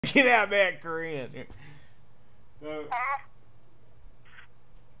Get out that Korean. What about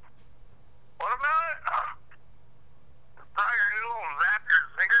it? Fry your noodle and zap your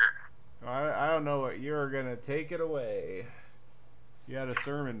finger? I don't know what you're gonna take it away. You had a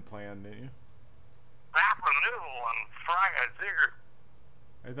sermon planned, didn't you? Zap a noodle and fry a zinger.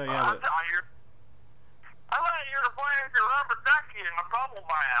 I thought you had I thought you were playing with your rubber ducky in a bubble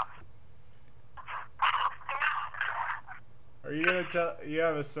bath. Are you gonna tell? You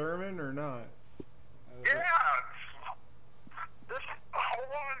have a sermon or not? Yeah. Just hold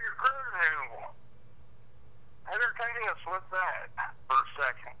on to your critter noodle. Entertain us with that for a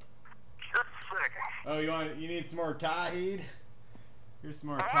second. Just a second. Oh, you need some more Tahid? Here's some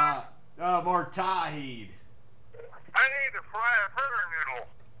more more Tahid. I need to fry a critter noodle.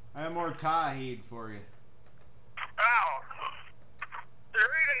 I have more Tahid for you. Ow.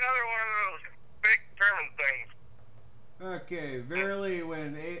 Read another one of those big turn things. Okay, verily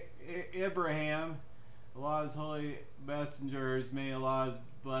when Abraham, Allah's holy messengers, may Allah's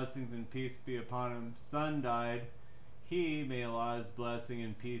blessings and peace be upon him, son died, he, may Allah's blessing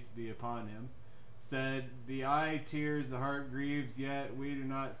and peace be upon him, said, the eye tears, the heart grieves, yet we do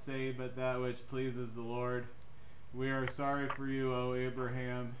not say but that which pleases the Lord. We are sorry for you, O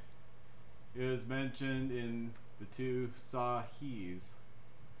Abraham. It is mentioned in the two Sahihs.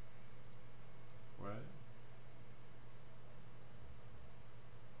 What?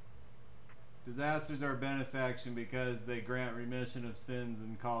 Disasters are benefaction because they grant remission of sins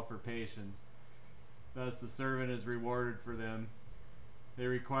and call for patience. Thus the servant is rewarded for them. They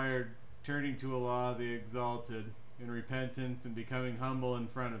required turning to Allah the Exalted in repentance and becoming humble in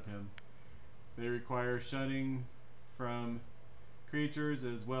front of Him. They require shunning from creatures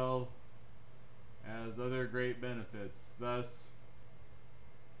as well as other great benefits. Thus,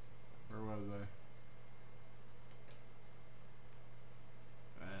 where was I?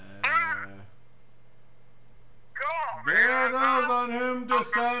 There are those on whom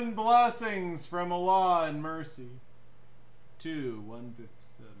descend blessings from Allah and mercy. 2:157.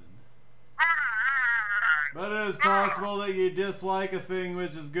 But it is possible that you dislike a thing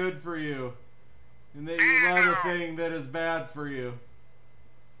which is good for you, and that you love a thing that is bad for you.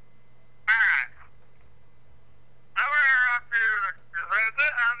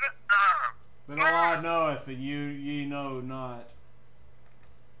 But Allah knoweth, and ye know not.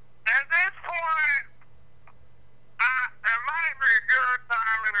 At this point, it might be a good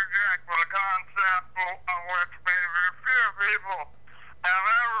time to interject with a concept of which maybe few people have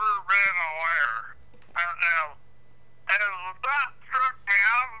ever been aware. And that struck me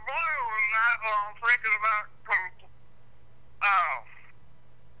out of the blue, and that while I'm thinking about,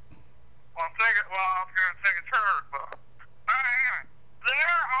 I was going to take a turd, but anyway,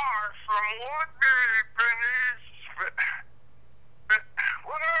 there are some would-be Phineas,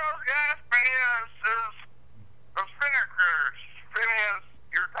 what are those guys? Phineas is those finner critters. Phineas,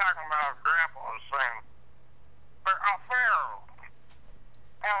 you're talking about Grandpa was saying. Pharaoh.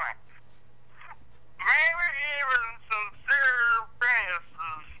 Anyway, maybe even sincere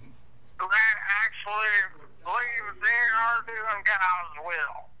Phineases who actually believe they are doing God's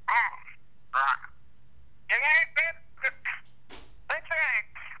will. Right. And here's what they think.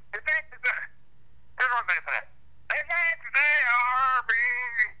 They think they are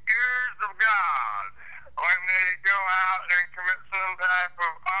being accused of God when they go out and commit some type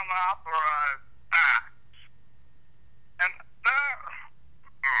of unauthorized acts. And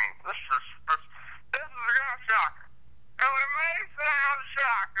this is gonna shock you. Now it may sound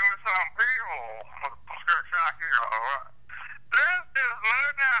shocking to some people, but it's gonna shock you, alright? There is no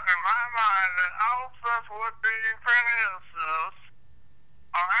doubt in my mind that all such would-be Phineases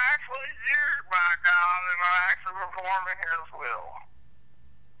are actually used by God and are actually performing His will.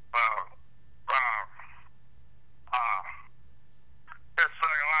 It's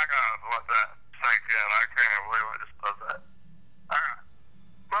saying like I let that sink in. I can't believe I just said that. Alright.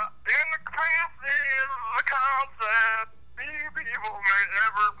 But in the capacity of the concept, few people may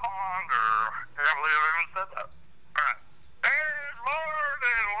ever ponder. Can't believe I even said that. Alright. There's more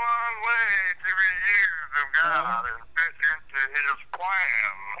than one way to be used of God and fit into His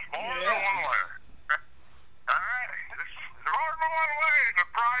plans. More than one way. Alright? There's more than one way to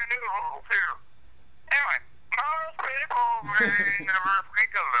fry noodles, too. Anyway, most people may never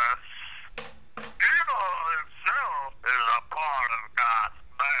think of this. Evil itself is a part of God's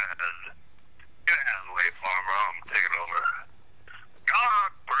plan. Get out of the way, Farmer. I'm taking over. God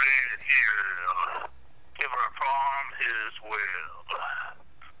created evil to perform His will.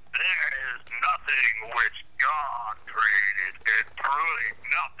 There is nothing which God created, and truly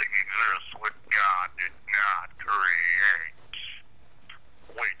nothing exists which God did not create.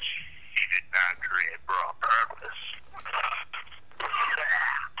 Which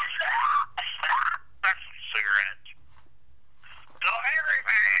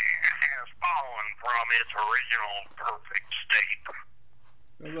its original perfect state.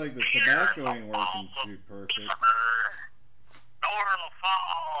 Sounds like the tobacco ain't working too perfect. Nor the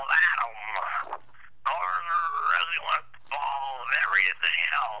fall of Adam, nor the resilient fall of everything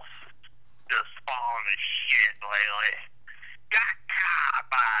else. Just falling to shit lately. Got caught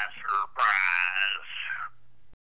by a